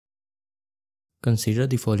Consider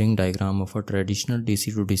the following diagram of a traditional DC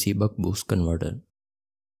to DC buck-boost converter.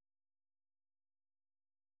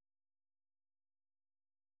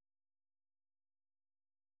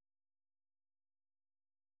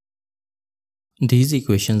 These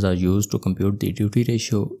equations are used to compute the duty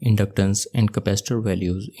ratio, inductance, and capacitor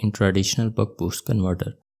values in traditional buck-boost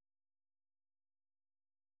converter.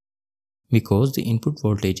 Because the input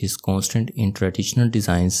voltage is constant in traditional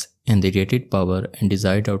designs and the rated power and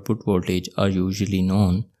desired output voltage are usually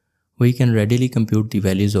known, we can readily compute the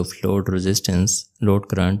values of load resistance, load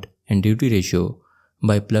current, and duty ratio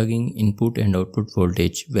by plugging input and output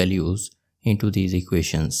voltage values into these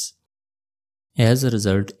equations. As a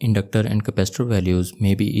result, inductor and capacitor values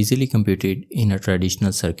may be easily computed in a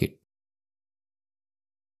traditional circuit.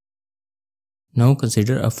 Now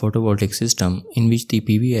consider a photovoltaic system in which the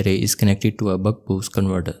PV array is connected to a buck-boost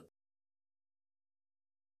converter.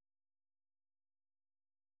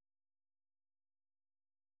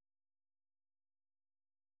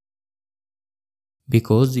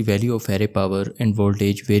 Because the value of array power and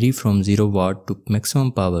voltage vary from 0 watt to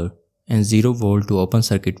maximum power and 0 volt to open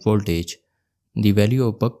circuit voltage, the value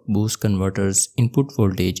of buck-boost converter's input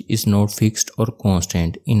voltage is not fixed or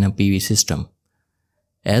constant in a PV system.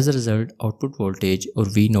 As a result, output voltage or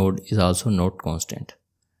V node is also not constant,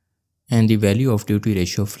 and the value of duty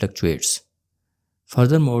ratio fluctuates.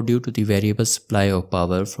 Furthermore, due to the variable supply of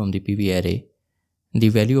power from the PV array, the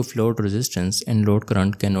value of load resistance and load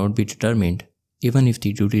current cannot be determined even if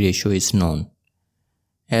the duty ratio is known.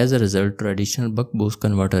 As a result, traditional buck-boost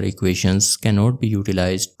converter equations cannot be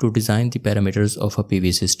utilized to design the parameters of a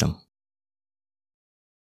PV system.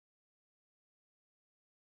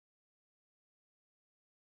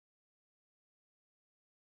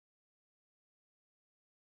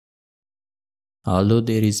 Although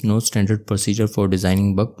there is no standard procedure for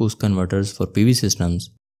designing buck-boost converters for PV systems,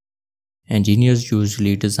 engineers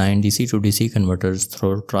usually design DC to DC converters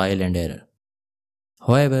through trial and error.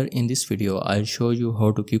 However, in this video, I'll show you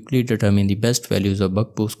how to quickly determine the best values of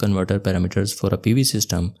buck-boost converter parameters for a PV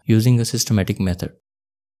system using a systematic method.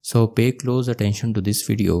 So pay close attention to this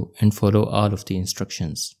video and follow all of the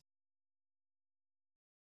instructions.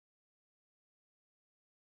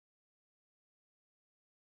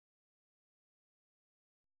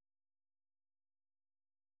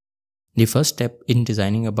 The first step in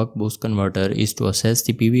designing a buck-boost converter is to assess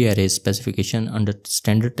the PV array's specification under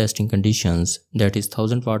standard testing conditions, that is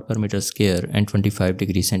 1000 watt per meter square and 25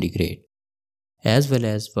 degrees centigrade, as well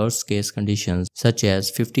as worst case conditions such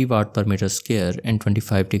as 50 watt per meter square and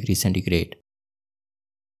 25 degrees centigrade.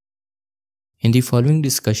 In the following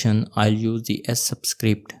discussion, I'll use the S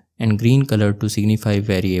subscript and green color to signify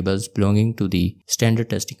variables belonging to the standard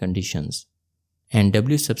testing conditions, and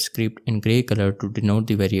W subscript in grey color to denote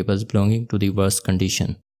the variables belonging to the worst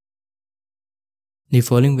condition. The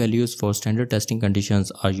following values for standard testing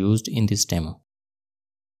conditions are used in this demo.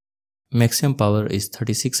 Maximum power is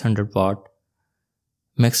 3600 watt,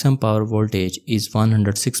 maximum power voltage is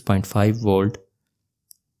 106.5 volt,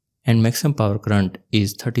 and maximum power current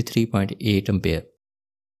is 33.8 ampere,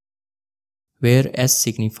 where S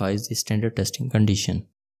signifies the standard testing condition.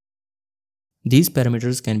 These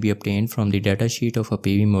parameters can be obtained from the datasheet of a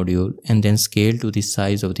PV module and then scaled to the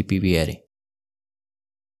size of the PV array.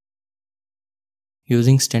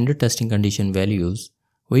 Using standard testing condition values,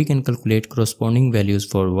 we can calculate corresponding values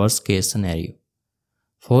for worst case scenario.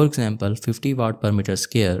 For example, 50 watt per meter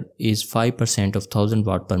square is 5% of 1000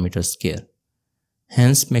 watt per meter square.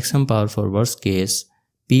 Hence, maximum power for worst case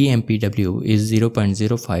PMPW is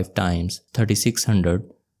 0.05 times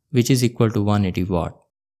 3600, which is equal to 180 watt.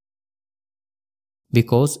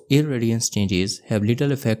 Because irradiance changes have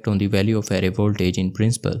little effect on the value of array voltage in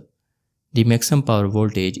principle, the maximum power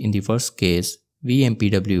voltage in the worst case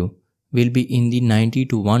VMPW will be in the 90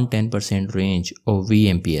 to 110% range of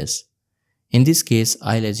VMPS. In this case,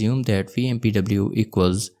 I'll assume that VMPW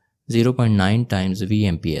equals 0.9 times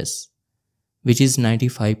VMPS, which is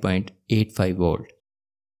 95.85 volt.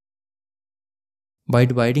 By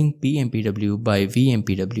dividing PMPW by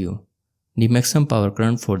VMPW, the maximum power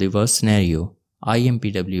current for the worst scenario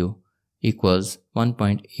IMPW equals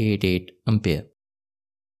 1.88 ampere.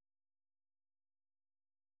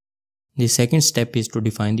 The second step is to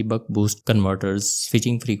define the buck-boost converter's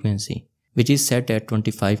switching frequency, which is set at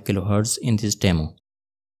 25 kHz in this demo.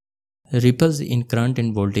 Ripples in current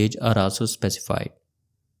and voltage are also specified.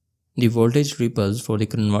 The voltage ripples for the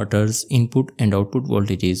converter's input and output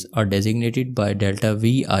voltages are designated by delta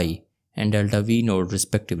VI and delta V node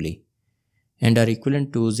respectively, and are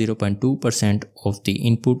equivalent to 0.2% of the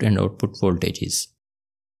input and output voltages.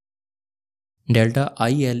 Delta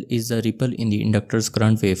IL is the ripple in the inductor's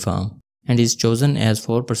current waveform, and is chosen as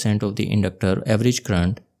 4% of the inductor average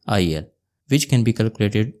current IL, which can be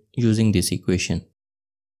calculated using this equation.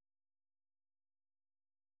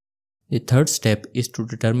 The third step is to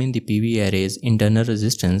determine the PV array's internal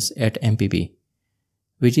resistance at MPP,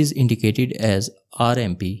 which is indicated as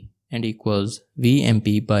RMP and equals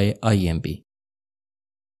VMP by IMP.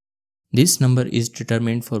 This number is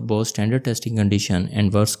determined for both standard testing condition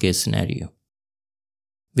and worst case scenario,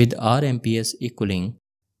 with RMPS equaling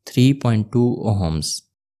 3.2 ohms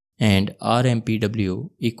and RMPW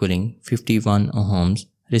equaling 51 ohms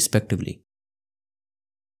respectively.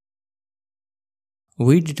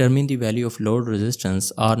 We determine the value of load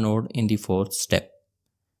resistance R node in the fourth step,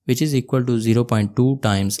 which is equal to 0.2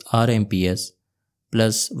 times RMPS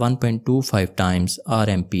plus 1.25 times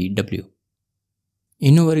RMPW.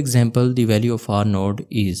 In our example, the value of R node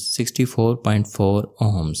is 64.4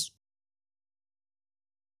 ohms.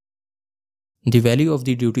 The value of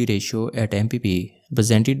the duty ratio at MPP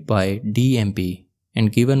represented by DMP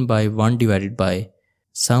and given by 1 divided by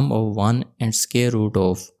sum of 1 and square root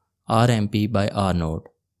of RMP by R node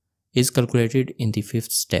is calculated in the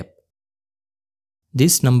fifth step.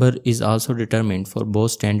 This number is also determined for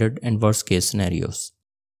both standard and worst case scenarios.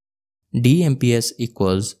 DMPS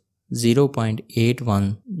equals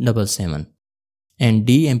 0.8177 and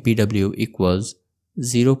DMPW equals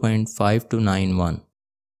 0.5291.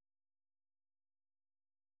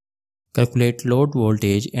 Calculate load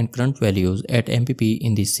voltage and current values at MPP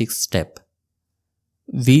in the sixth step.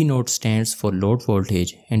 V node stands for load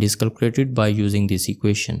voltage and is calculated by using this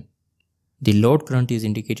equation. The load current is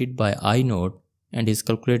indicated by I node and is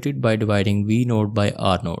calculated by dividing V node by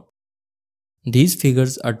R node. These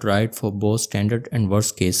figures are derived for both standard and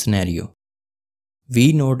worst case scenario.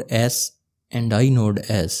 V node S and I node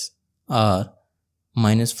S are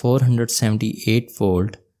minus 478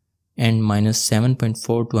 volt and minus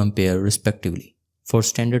 7.42 ampere respectively for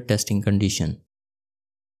standard testing condition.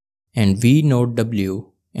 And V node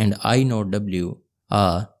W and I node W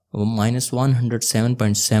are minus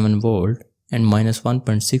 107.7 volt and minus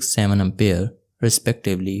 1.67 ampere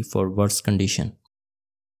respectively for worst condition.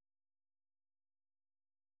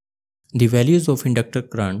 The values of inductor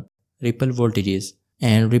current, ripple voltages,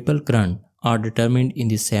 and ripple current are determined in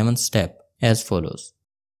the seventh step as follows.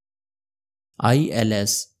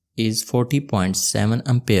 ILS is 40.7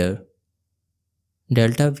 ampere,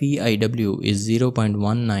 delta VIW is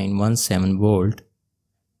 0.1917 volt,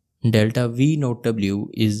 delta V node W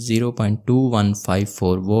is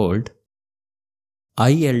 0.2154 volt,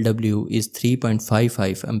 ILW is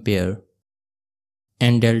 3.55 ampere,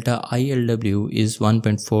 and delta ILW is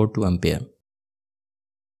 1.42 ampere.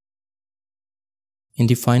 In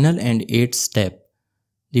the final and eighth step,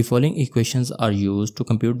 the following equations are used to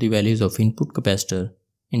compute the values of input capacitor,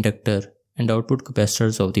 inductor, and output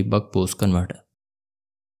capacitors of the buck-boost converter.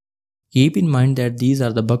 Keep in mind that these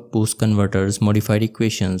are the buck-boost converter's modified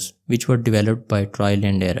equations which were developed by trial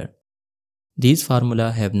and error. These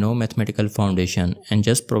formulas have no mathematical foundation and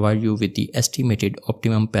just provide you with the estimated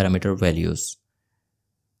optimum parameter values.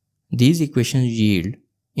 These equations yield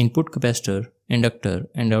input capacitor, inductor,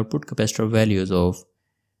 and output capacitor values of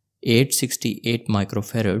 868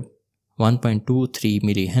 microfarad, 1.23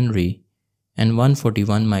 millihenry, and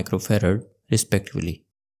 141 microfarad respectively.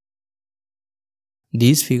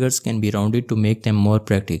 These figures can be rounded to make them more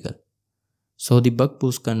practical. So the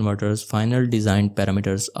buck-boost converter's final design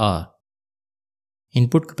parameters are: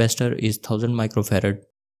 input capacitor is 1000 microfarad,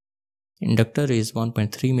 inductor is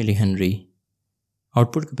 1.3 millihenry,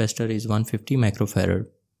 output capacitor is 150 microfarad,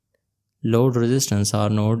 load resistance R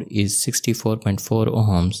node is 64.4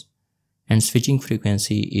 ohms, and switching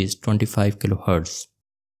frequency is 25 kHz.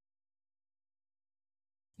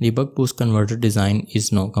 The buck-boost converter design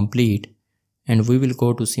is now complete, and we will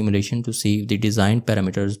go to simulation to see if the design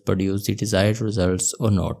parameters produce the desired results or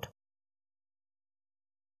not.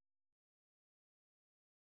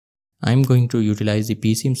 I am going to utilize the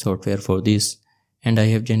PSIM software for this, and I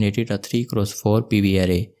have generated a 3x4 PV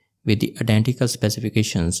array with the identical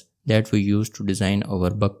specifications that we used to design our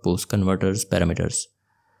buck-boost converter's parameters.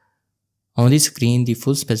 On the screen, the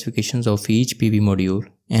full specifications of each PV module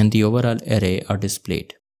and the overall array are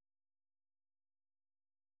displayed.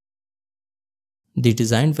 The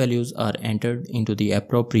design values are entered into the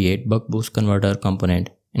appropriate buck-boost converter component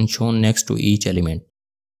and shown next to each element.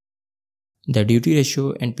 The duty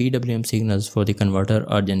ratio and PWM signals for the converter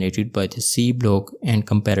are generated by the C block and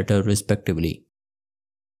comparator respectively.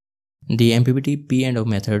 The MPPT P&O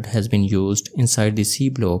method has been used inside the C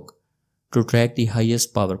block to track the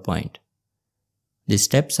highest power point. The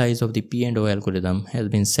step size of the P&O algorithm has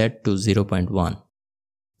been set to 0.1.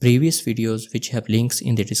 Previous videos, which have links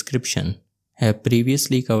in the description, have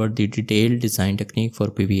previously covered the detailed design technique for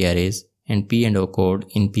PV arrays and P&O code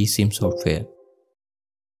in PSIM software.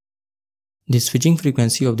 The switching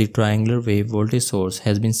frequency of the triangular wave voltage source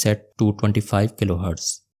has been set to 25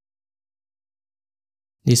 kHz.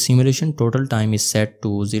 The simulation total time is set to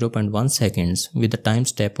 0.1 seconds with a time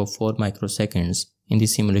step of 4 microseconds in the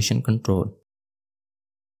simulation control.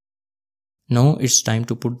 Now it's time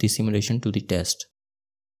to put the simulation to the test.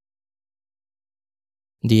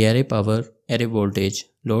 The array power, array voltage,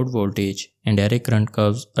 load voltage, and array current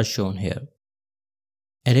curves are shown here.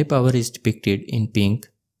 Array power is depicted in pink,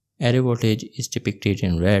 array voltage is depicted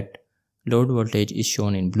in red, load voltage is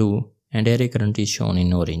shown in blue, and array current is shown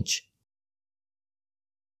in orange.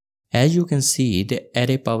 As you can see, the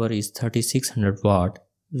array power is 3600 watt,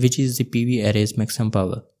 which is the PV array's maximum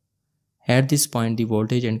power. At this point, the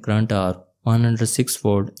voltage and current are 106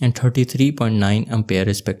 volt and 33.9 ampere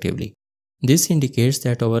respectively. This indicates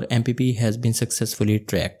that our MPP has been successfully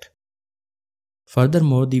tracked.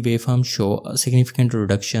 Furthermore, the waveforms show a significant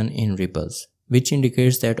reduction in ripples, which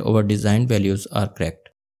indicates that our design values are correct.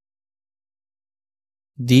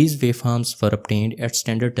 These waveforms were obtained at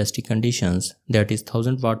standard testing conditions, that is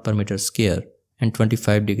 1000 watt per meter square and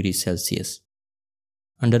 25 degrees Celsius.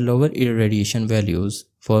 Under lower irradiation values,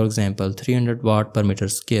 for example 300 watt per meter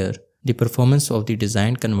square, the performance of the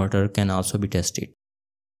design converter can also be tested.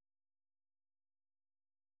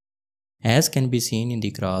 As can be seen in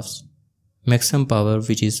the graphs, maximum power,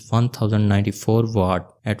 which is 1094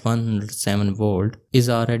 watt at 107 volt, is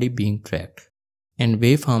already being tracked, and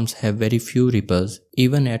waveforms have very few ripples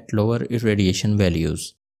even at lower irradiation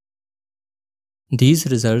values. These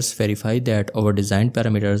results verify that our design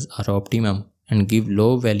parameters are optimum and give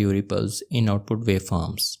low value ripples in output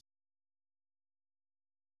waveforms.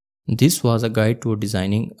 This was a guide to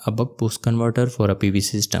designing a buck boost converter for a PV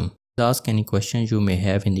system. Ask any questions you may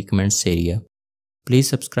have in the comments area. Please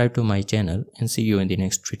subscribe to my channel and see you in the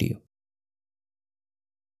next video.